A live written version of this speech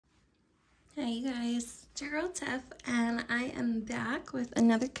Hi you guys, Gerald Tiff, and I am back with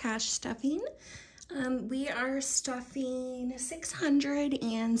another cash stuffing. We are stuffing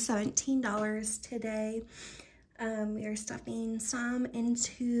 $617 today. We are stuffing some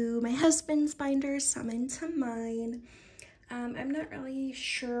into my husband's binders, some into mine. I'm not really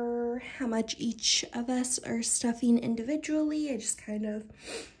sure how much each of us are stuffing individually. I just kind of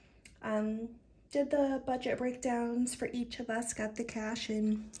did the budget breakdowns for each of us, got the cash,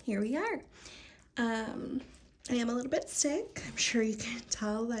 and here we are. I am a little bit sick. I'm sure you can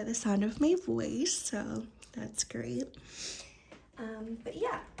tell by the sound of my voice, so that's great. But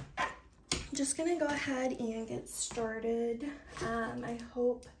yeah, I'm just gonna go ahead and get started. I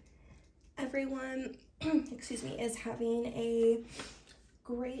hope everyone, excuse me, is having a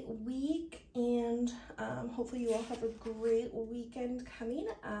great week, and hopefully you all have a great weekend coming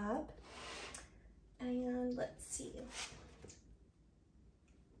up. And let's see.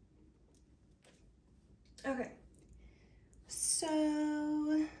 Okay, so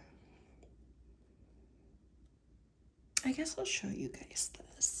I guess I'll show you guys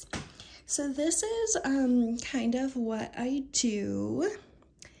this. So this is kind of what I do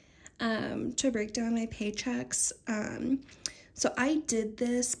to break down my paychecks. So I did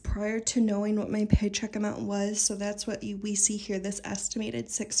this prior to knowing what my paycheck amount was, so that's what we see here, this estimated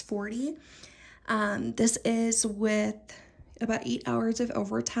 $640. This is with about 8 hours of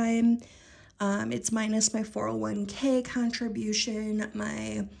overtime. It's minus my 401k contribution,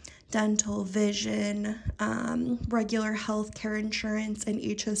 my dental, vision, regular health care insurance, and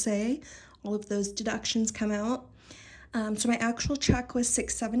HSA. All of those deductions come out. So my actual check was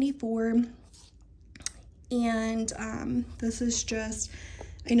 $674. And this is just,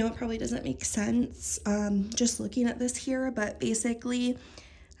 I know it probably doesn't make sense just looking at this here, but basically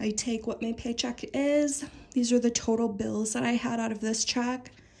I take what my paycheck is. These are the total bills that I had out of this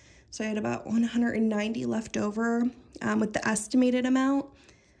check. So I had about 190 left over with the estimated amount.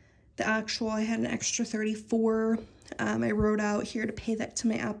 The actual, I had an extra 34. I wrote out here to pay that to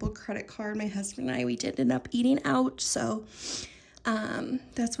my Apple credit card. My husband and I, we did end up eating out. So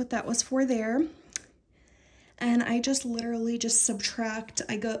that's what that was for there. And I just literally just subtract.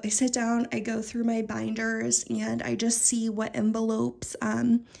 I sit down, I go through my binders, and I just see what envelopes,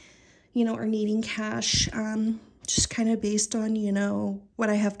 you know, are needing cash. Just kind of based on, you know, what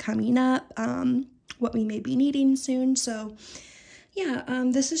I have coming up, what we may be needing soon. So yeah,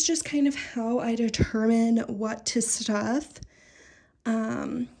 this is just kind of how I determine what to stuff.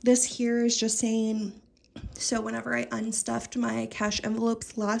 This here is just saying, so whenever I unstuffed my cash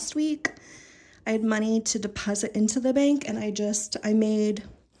envelopes last week, I had money to deposit into the bank, and I took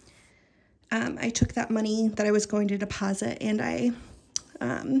that money that I was going to deposit, and I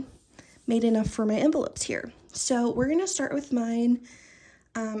made enough for my envelopes here. So we're gonna start with mine,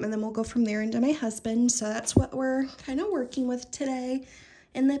 and then we'll go from there into my husband. So that's what we're kind of working with today.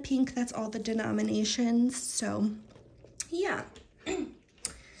 In the pink, that's all the denominations. So yeah.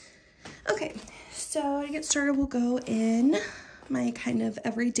 Okay, so to get started, we'll go in my kind of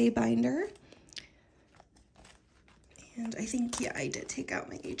everyday binder. And I think, yeah, I did take out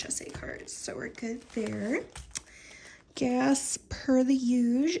my HSA cards, so we're good there. Gas, per the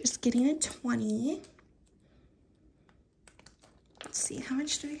usual, is getting a 20. Let's see, how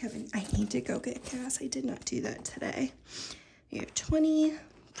much do I have in? I need to go get gas. I did not do that today. You have 20,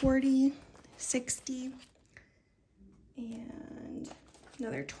 40, 60, and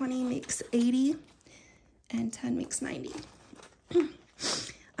another 20 makes 80, and 10 makes 90.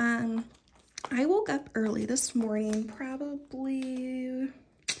 I woke up early this morning, probably,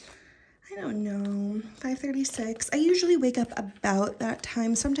 I don't know, 5:36. I usually wake up about that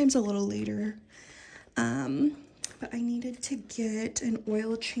time, sometimes a little later. But I needed to get an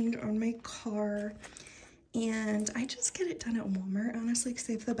oil change on my car, and I just get it done at Walmart, honestly, because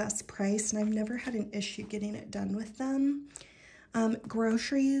they have the best price, and I've never had an issue getting it done with them.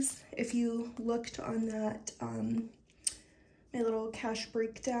 Groceries, if you looked on that, my little cash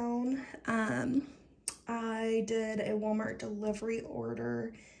breakdown, I did a Walmart delivery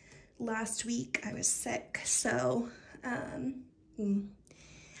order last week. I was sick, so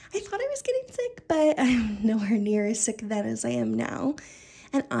I thought I was getting sick, but I'm nowhere near as sick then as I am now.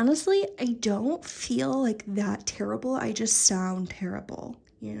 And honestly, I don't feel like that terrible. I just sound terrible,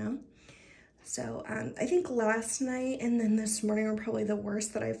 you know? So I think last night and then this morning were probably the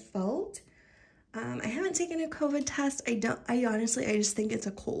worst that I've felt. I haven't taken a COVID test. I honestly just think it's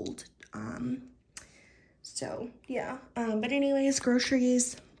a cold. So yeah, but anyways,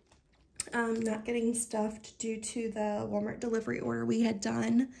 groceries, not getting stuffed due to the Walmart delivery order we had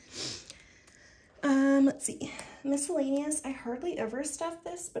done. Let's see. Miscellaneous. I hardly ever stuff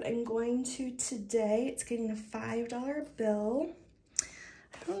this, but I'm going to today. It's getting a $5 bill.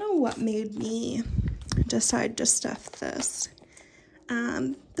 I don't know what made me decide to stuff this.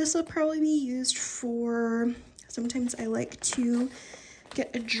 This will probably be used for, sometimes I like to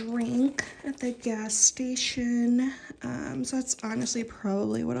get a drink at the gas station. So that's honestly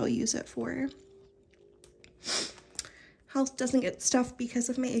probably what I'll use it for. Health doesn't get stuffed because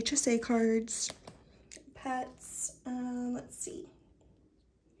of my HSA cards. Pets, let's see.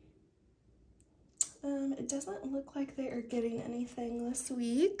 It doesn't look like they are getting anything this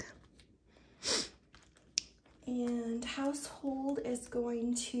week. And household is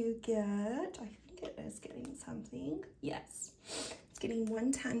going to get, I think it is getting something. Yes, it's getting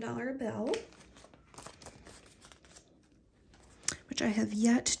one $10 bill, which I have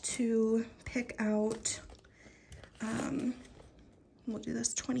yet to pick out. We'll do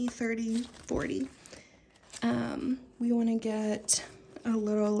this 20, 30, 40. We want to get a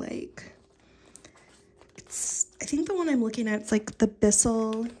little like, I think the one I'm looking at, it's like the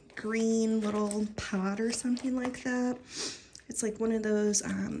Bissell green little pot or something like that. It's like one of those, I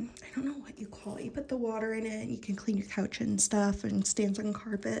don't know what you call it. You put the water in it and you can clean your couch and stuff and stands on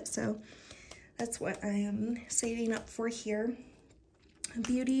carpet. So that's what I am saving up for here.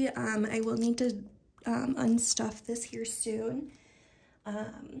 Beauty, I will need to unstuff this here soon.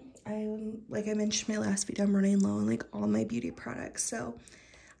 Like I mentioned in my last video, I'm running low on like all my beauty products. So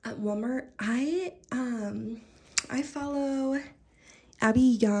at Walmart, I follow Abby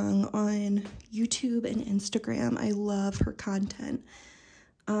Young on YouTube and Instagram. I love her content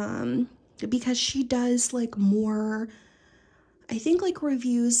because she does like more, I think like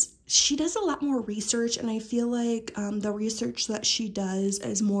reviews. She does a lot more research, and I feel like the research that she does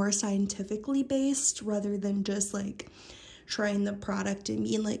is more scientifically based rather than just like trying the product and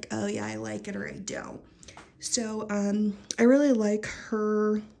being like, oh yeah, I like it or I don't. So I really like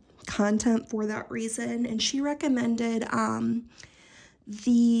her content for that reason. And she recommended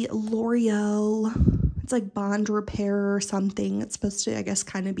the L'Oreal, it's like Bond Repair or something. It's supposed to, I guess,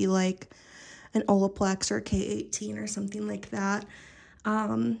 kind of be like an Olaplex or K18 or something like that.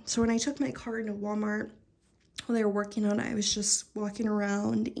 So when I took my car into Walmart while they were working on it, I was just walking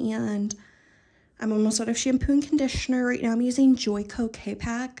around and I'm almost out of shampoo and conditioner. Right now I'm using Joico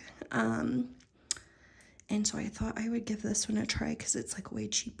K-Pack. And so I thought I would give this one a try because it's like way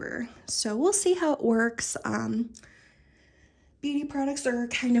cheaper. So we'll see how it works. Beauty products are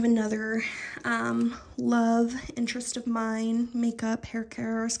kind of another love interest of mine. Makeup, hair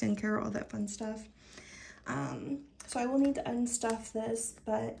care, skincare, all that fun stuff. So I will need to unstuff this,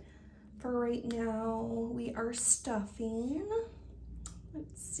 but for right now we are stuffing,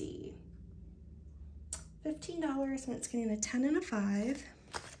 let's see, $15, and it's getting a 10 and a 5.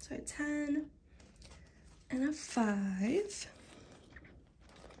 So a 10 and a 5.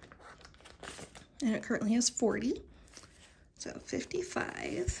 And it currently has 40. So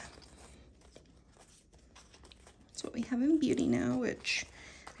 55. That's what we have in beauty now, which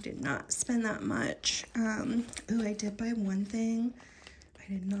I did not spend that much. Ooh, I did buy one thing.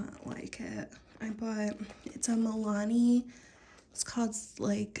 I did not like it. I bought, it's a Milani. It's called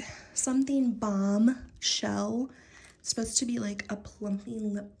like something balm shell. It's supposed to be like a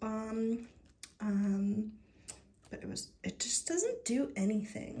plumping lip balm. But it just doesn't do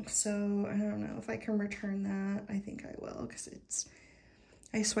anything. So I don't know if I can return that. I think I will, because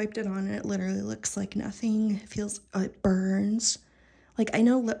I swiped it on and it literally looks like nothing. It feels, it burns. Like I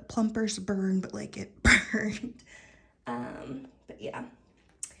know lip plumpers burn, but like it burned. But yeah.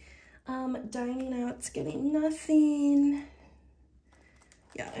 Dining out's getting nothing.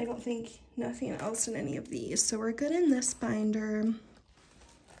 Yeah, I don't think nothing else in any of these. So we're good in this binder.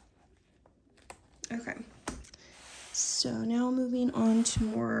 Okay. So now moving on to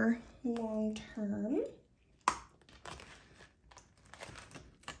more long-term.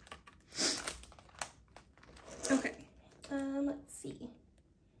 Okay, let's see.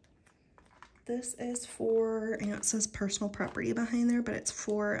 This is for, I know it says personal property behind there, but it's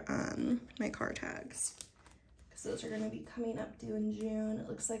for my car tags. Because those are going to be coming up due in June. It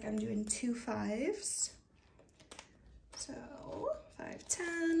looks like I'm doing 2 5s. So 5,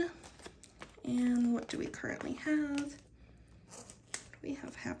 10. And what do we currently have? What do we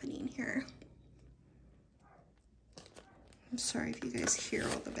have happening here? I'm sorry if you guys hear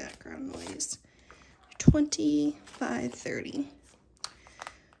all the background noise. 25, 30.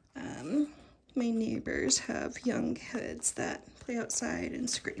 My neighbors have young kids that play outside and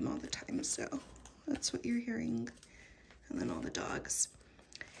scream all the time, so that's what you're hearing. And then all the dogs.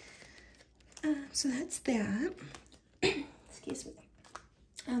 So that's that. Excuse me.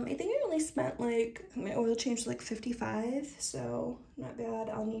 I think I only spent like, my oil change was like 55, so not bad.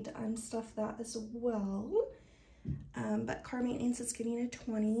 I'll need to unstuff that as well. But car maintenance is getting a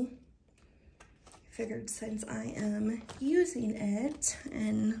 20. Figured since I am using it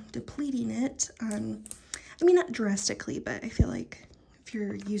and depleting it, I mean, not drastically, but I feel like if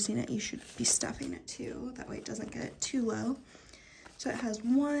you're using it, you should be stuffing it too. That way it doesn't get too low. So it has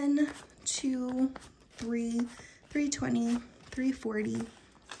 1, 2, 3, 320, 340,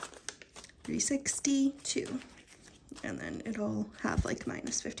 360, 2. And then it'll have like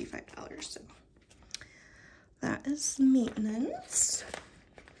minus $55. So that is maintenance.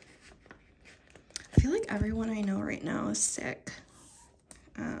 I feel like everyone I know right now is sick.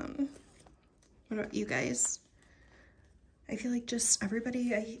 What about you guys? I feel like just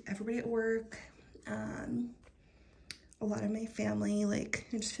everybody at work, a lot of my family, like,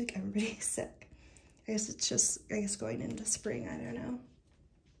 I just feel like everybody's sick. I guess it's just, I guess going into spring, I don't know.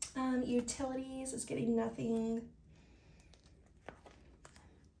 Utilities is getting nothing.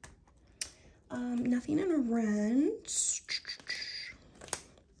 Nothing in rent.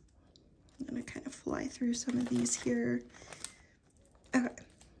 I'm gonna kind of fly through some of these here. Okay,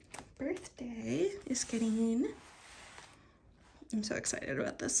 birthday is getting, I'm so excited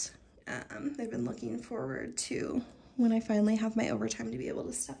about this. I've been looking forward to when I finally have my overtime to be able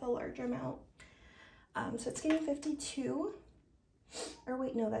to stuff a large amount. So it's getting 52, or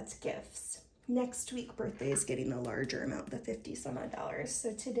wait, no, that's gifts. Next week birthday is getting the larger amount, the 50 some odd dollars.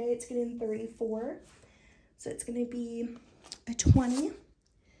 So today it's getting 34. So it's gonna be a 20,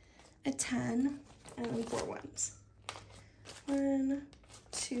 a 10, and then 4 ones. 1,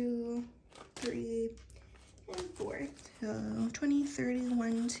 2, 3, and 4. So 20, 30,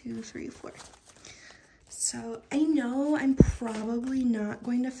 1, 2, 3, 4. So I know I'm probably not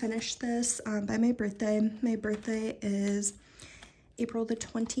going to finish this by my birthday. My birthday is April the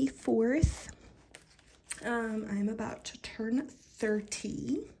 24th. I'm about to turn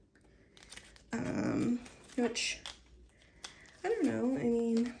 30, which, I don't know, I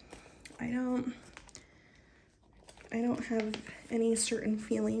mean, I don't have any certain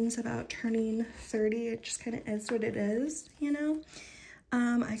feelings about turning 30. It just kind of is what it is, you know?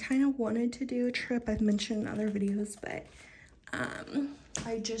 I kind of wanted to do a trip. I've mentioned in other videos, but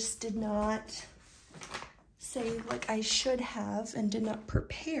I just did not say like I should have and did not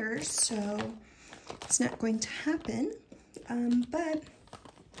prepare, so it's not going to happen. But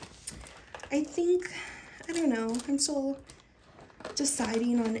I think, I don't know, I'm still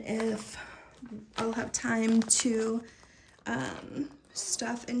deciding on if I'll have time to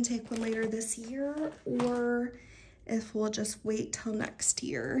stuff and take one later this year, or if we'll just wait till next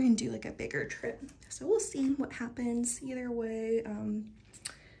year and do like a bigger trip. So we'll see what happens. Either way,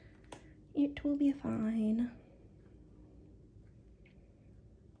 it will be fine.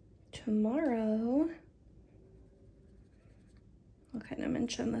 Tomorrow, I'll kind of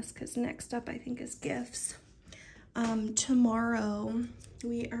mention this because next up I think is gifts. Tomorrow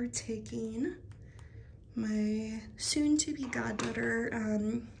we are taking my soon-to-be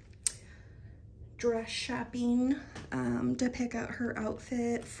goddaughter dress shopping to pick out her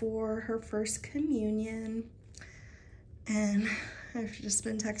outfit for her first communion. And I've just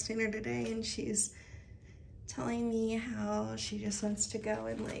been texting her today, and she's telling me how she just wants to go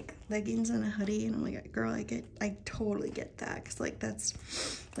in like leggings and a hoodie, and I'm like, girl, I totally get that, because like that's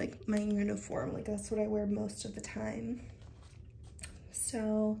like my uniform, like that's what I wear most of the time.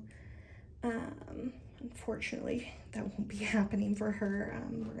 So unfortunately that won't be happening for her.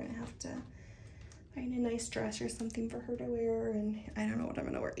 We're gonna have to find a nice dress or something for her to wear, and I don't know what I'm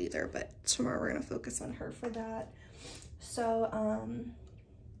gonna wear either, but tomorrow we're gonna focus on her for that. So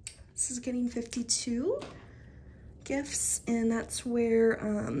this is getting 52 gifts, and that's where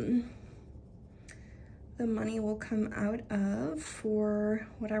the money will come out of for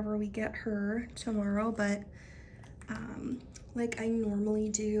whatever we get her tomorrow. But like I normally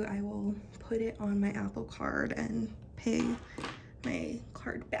do, I will put it on my Apple Card and pay my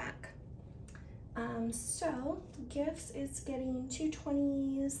card back. So gifts is getting 2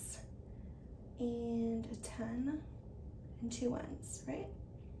 20s and a 10 and 2 ones, right?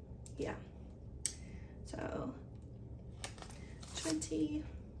 Yeah. So 20,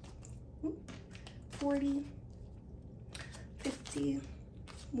 40, 50,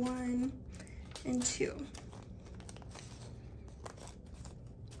 1, and 2.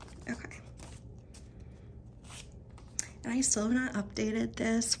 Okay. And I still have not updated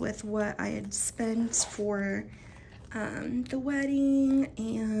this with what I had spent for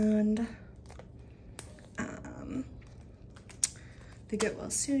the the get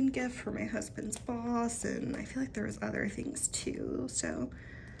well soon gift for my husband's boss, and I feel like there was other things too. So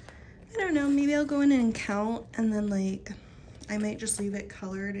I don't know, maybe I'll go in and count, and then like I might just leave it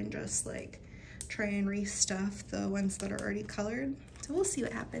colored and just like try and restuff the ones that are already colored. So we'll see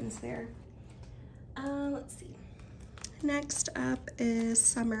what happens there. Let's see. Next up is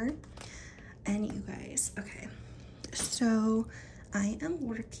summer. And you guys, okay, so I am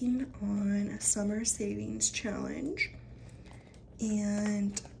working on a summer savings challenge,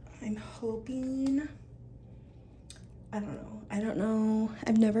 and I'm hoping, I don't know,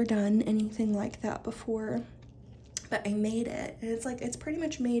 I've never done anything like that before, but I made it, and it's like, it's pretty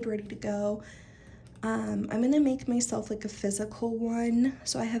much made, ready to go. I'm gonna make myself like a physical one,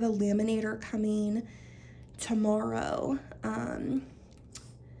 so I have a laminator coming tomorrow,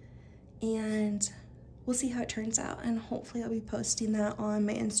 and we'll see how it turns out, and hopefully I'll be posting that on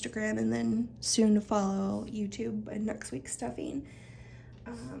my Instagram, and then soon to follow YouTube and next week's stuffing.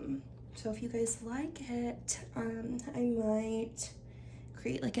 So if you guys like it, I might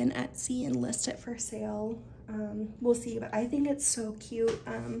create like an Etsy and list it for sale. We'll see, but I think it's so cute.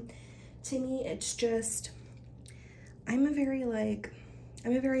 To me, it's just, I'm a very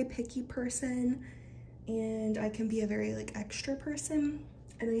picky person, and I can be a very like extra person,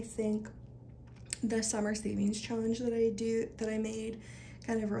 and I think the summer savings challenge that I made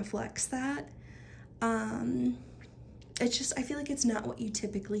kind of reflects that. It's just, I feel like it's not what you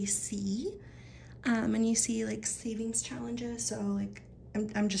typically see, and you see like savings challenges, so like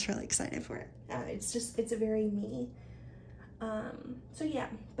I'm just really excited for it. It's a very me. So yeah,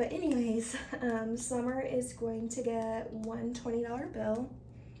 but anyways, Summer is going to get one $20 bill.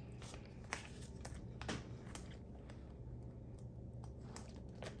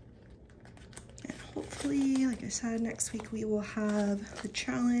 And hopefully, like I said, next week we will have the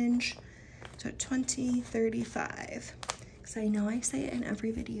challenge. So 20, 35. Because I know I say it in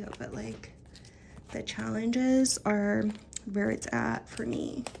every video, but like the challenges are where it's at for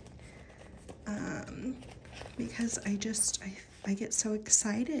me. Because I get so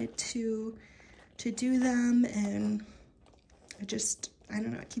excited to do them, and I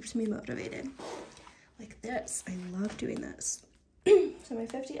don't know, it keeps me motivated. Like this, I love doing this. So my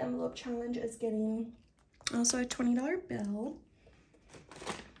 50 envelope challenge is getting also a $20 bill.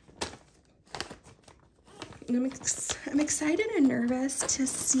 And I'm excited and nervous to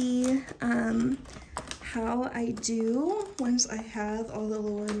see how I do once I have all the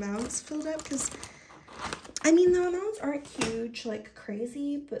lower amounts filled up, because I mean, the amounts aren't huge, like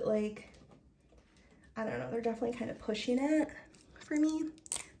crazy, but like, I don't know, they're definitely kind of pushing it for me,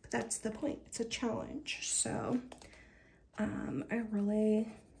 but that's the point. It's a challenge. So I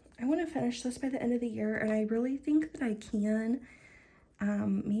want to finish this by the end of the year, and I really think that I can,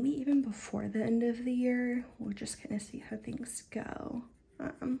 maybe even before the end of the year. We'll just kind of see how things go.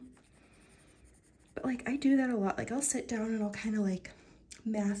 But like, I do that a lot. Like, I'll sit down and I'll kind of like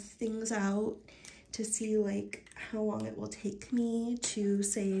math things out to see like how long it will take me to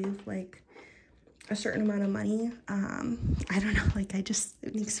save like a certain amount of money. I don't know, like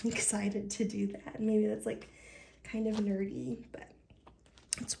it makes me excited to do that. Maybe that's like kind of nerdy, but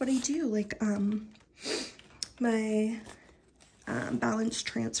that's what I do. Like my balance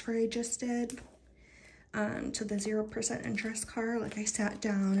transfer I just did to the 0% interest card, like I sat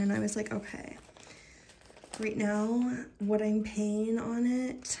down and I was like, okay, right now what I'm paying on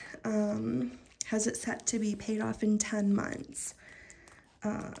it has it set to be paid off in 10 months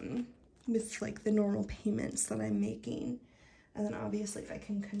with like the normal payments that I'm making. And then obviously if I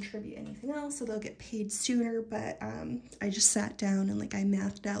can contribute anything else, so they'll get paid sooner. But I just sat down and like I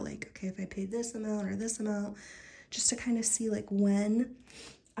mathed out like, okay, if I paid this amount or this amount, just to kind of see like when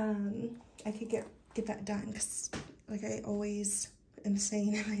I could get that done. Because like I always am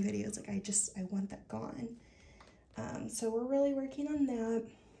saying in my videos, like I want that gone. So we're really working on that.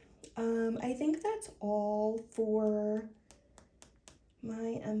 I think that's all for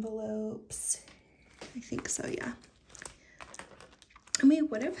my envelopes. I think so, yeah. I mean,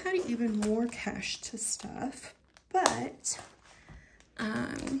 would have had even more cash to stuff, but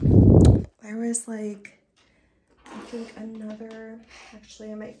there was like, I think another,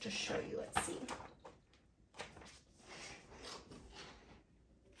 actually I might just show you, let's see.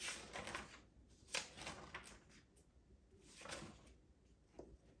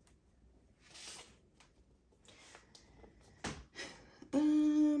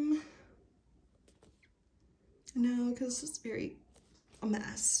 No, because it's very a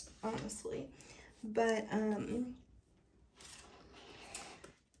mess, honestly. But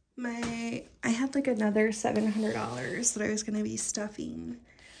I had like another $700 that I was gonna be stuffing,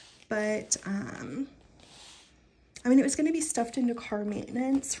 but I mean, it was going to be stuffed into car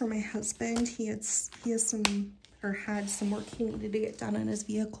maintenance for my husband. He has some, or had some work he needed to get done on his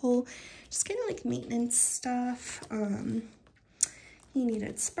vehicle. Just kind of like maintenance stuff. He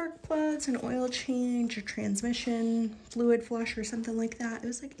needed spark plugs, an oil change, a transmission fluid flush or something like that. It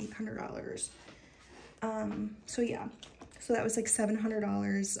was like $800. So yeah, so that was like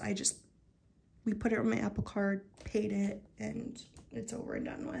 $700. We put it on my Apple Card, paid it, and it's over and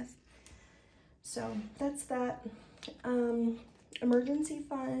done with. So that's that. Emergency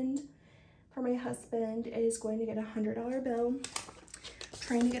fund for my husband is going to get a $100 bill.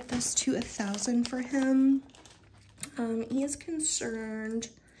 Trying to get this to $1,000 for him. He is concerned.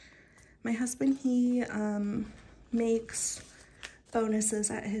 My husband, he makes bonuses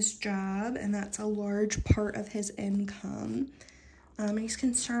at his job, and that's a large part of his income. He's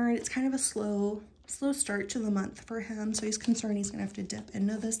concerned it's kind of a slow start to the month for him, so he's concerned he's gonna have to dip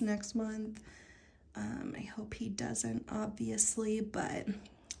into this next month. I hope he doesn't, obviously, but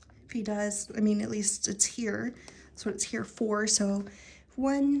if he does, I mean, at least it's here. That's what it's here for. So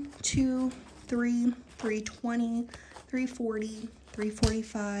 1, 2, 3, 320, 340,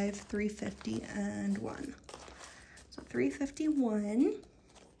 345, 350, and 1. So 351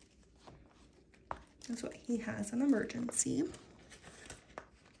 is what he has an emergency.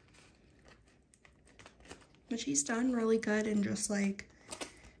 Which he's done really good in just like,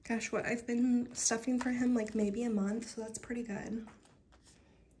 gosh, what I've been stuffing for him like maybe a month, so that's pretty good.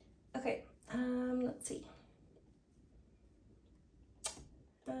 Okay, let's see.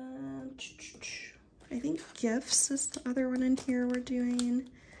 I think gifts is the other one in here we're doing,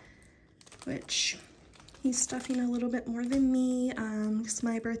 which he's stuffing a little bit more than me, because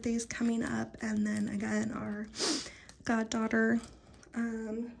my birthday is coming up, and then again our goddaughter.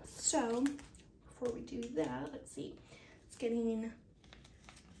 So before we do that, let's see, it's getting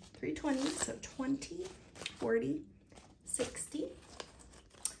 320, so 20, 40, 60,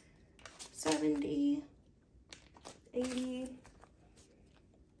 70, 80,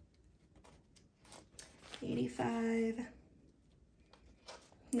 85,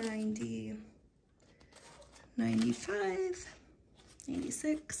 90, 95,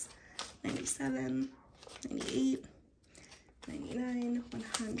 96, 97, 98, 99,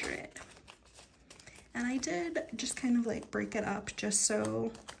 100. And I did just kind of like break it up just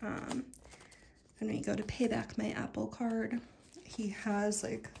so when we go to pay back my Apple Card, he has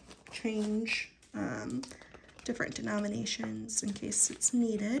like change, different denominations in case it's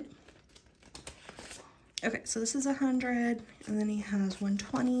needed. Okay, so this is 100, and then he has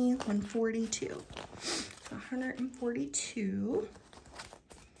 120, 142. So 142.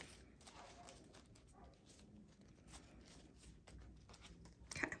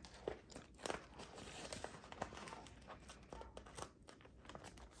 Okay.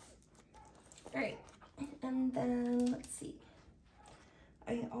 All right, and then let's see.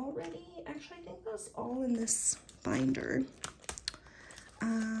 Actually, I think that's all in this binder.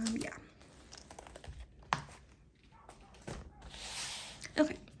 Yeah.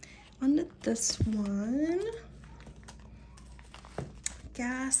 Okay, on to this one.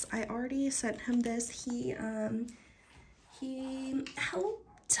 Gas, I already sent him this. He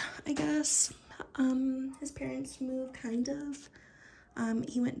helped, I guess, his parents move, kind of.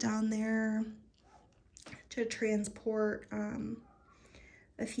 He went down there to transport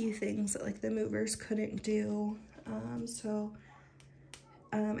a few things that like the movers couldn't do. So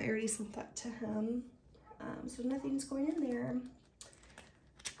I already sent that to him. So nothing's going in there.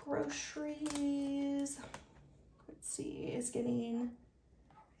 Groceries, let's see, is getting,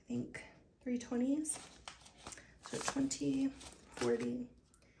 I think, 320s. So 20, 40,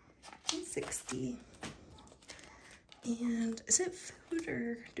 and 60. And is it food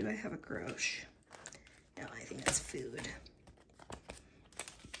or do I have a grosh? No, I think it's food.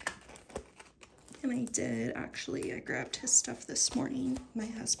 And I did, actually, I grabbed his stuff this morning. My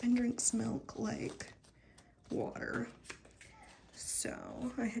husband drinks milk like water. So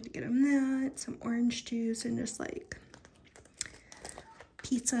I had to get him that, some orange juice, and just like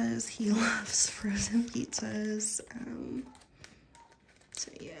pizzas. He loves frozen pizzas.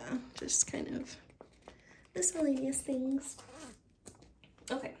 So yeah, just kind of miscellaneous things.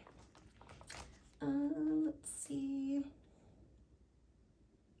 Okay. Let's see.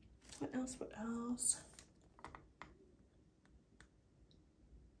 What else?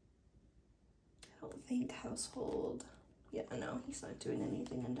 I don't think household. Yeah, no, he's not doing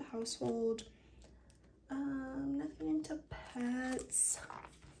anything into household. Nothing into pets.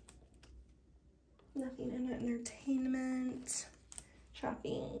 Nothing in entertainment.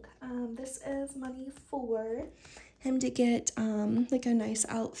 Shopping. This is money for him to get like a nice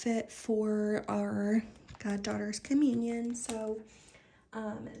outfit for our goddaughter's communion. So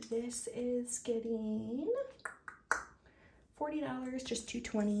this is getting $40, just 2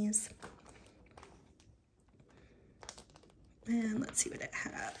 20s. And let's see what it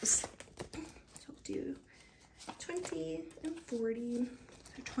has. So we'll do 20 and 40,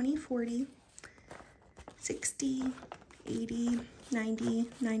 so 20, 40, 60, 80, 90,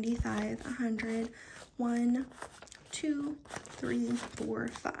 95, 100, 1, 2, 3, 4,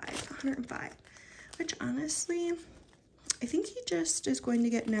 5, 105, which honestly, I think he just is going to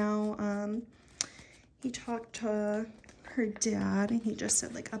get now. He talked to her dad and he just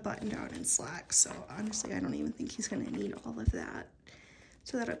said like a button down and slacks. So honestly, I don't even think he's gonna need all of that.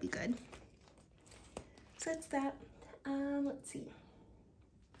 So that'll be good. So that's that. Let's see.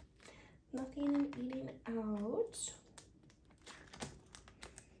 Nothing in eating out.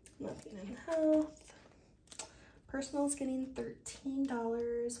 Nothing in health. Personal's getting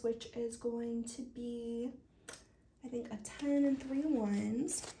 $13, which is going to be, I think, a 10 and 3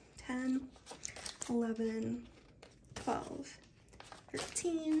 1s. 10, 11, 12,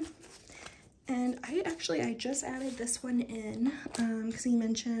 13. And I just added this one in because he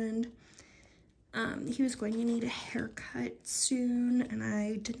mentioned he was going to need a haircut soon, and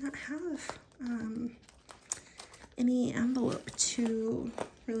I did not have any envelope to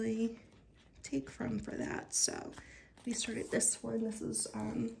really take from for that. So we started this one. This is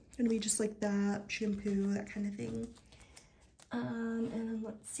gonna be just like that, shampoo, that kind of thing. And then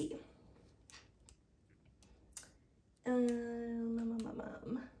let's see. Oh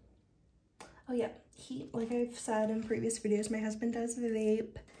yeah, like I've said in previous videos, my husband does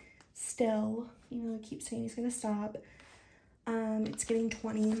vape still. You know, he keeps saying he's gonna stop. It's getting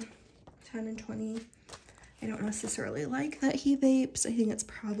 20, 10 and 20. I don't necessarily like that he vapes. I think it's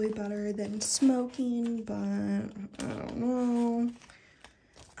probably better than smoking, but I don't know.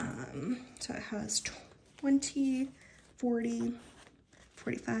 So it has 20, 40,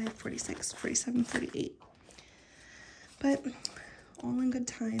 45, 46, 47, 48. But all in good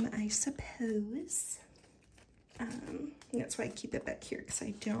time, I suppose. That's why I keep it back here, because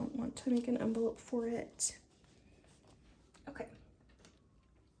I don't want to make an envelope for it. Okay.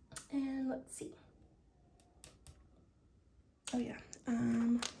 And let's see. Oh yeah,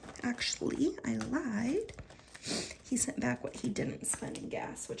 actually, I lied. He sent back what he didn't spend in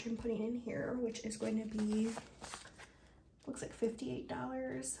gas, which I'm putting in here, which is going to be, looks like $58.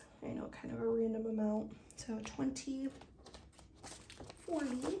 I know, kind of a random amount. So 20,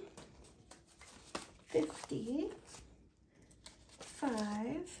 40, 50,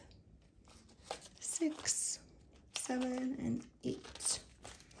 5, 6, 7, and 8.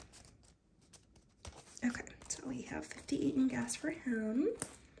 Okay, so we have 58 in gas for him.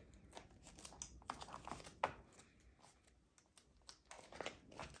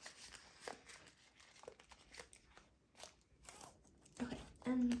 Okay,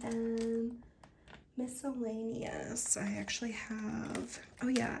 and then miscellaneous. I actually have, oh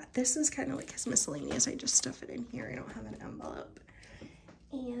yeah, this is kind of like his miscellaneous. I just stuff it in here. I don't have an envelope.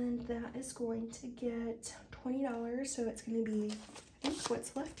 And that is going to get $20. So it's going to be, I think,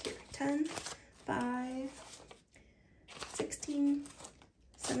 what's left here? 10, 5, 16,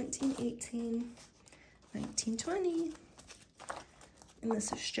 17, 18, 19, 20. And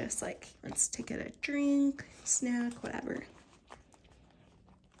this is just like, let's take it a drink, snack, whatever.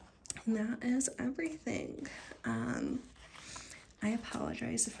 And that is everything. I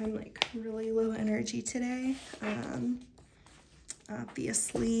apologize if I'm like really low energy today.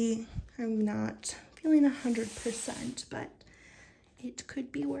 Obviously, I'm not feeling 100%, but it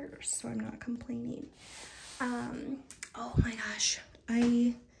could be worse, so I'm not complaining. Oh my gosh,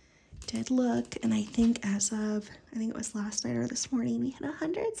 I did look, and I think as of, I think it was last night or this morning, we had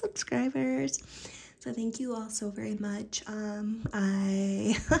 100 subscribers. So thank you all so very much.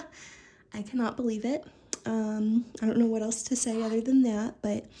 I cannot believe it. I don't know what else to say other than that,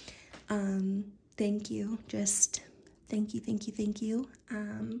 but thank you. Just thank you, thank you, thank you.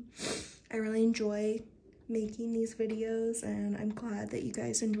 I really enjoy making these videos, and I'm glad that you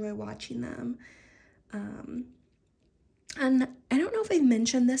guys enjoy watching them. And I don't know if I've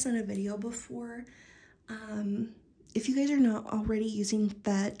mentioned this in a video before. If you guys are not already using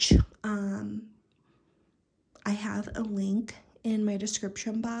Fetch, I have a link in my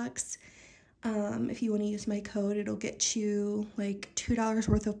description box. If you want to use my code, it'll get you like $2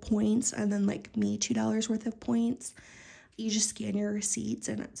 worth of points, and then like me $2 worth of points. You just scan your receipts,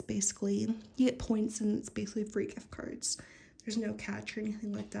 and it's basically, you get points, and it's basically free gift cards. There's no catch or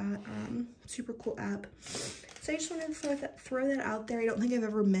anything like that. Super cool app. So I just wanted to throw that out there. I don't think I've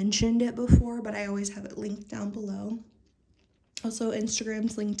ever mentioned it before, but I always have it linked down below. Also,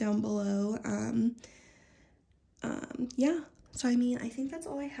 Instagram's linked down below. yeah, so I mean, I think that's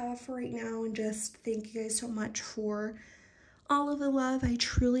all I have for right now, and just thank you guys so much for all of the love. I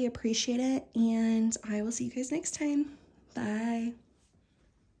truly appreciate it, and I will see you guys next time. Bye.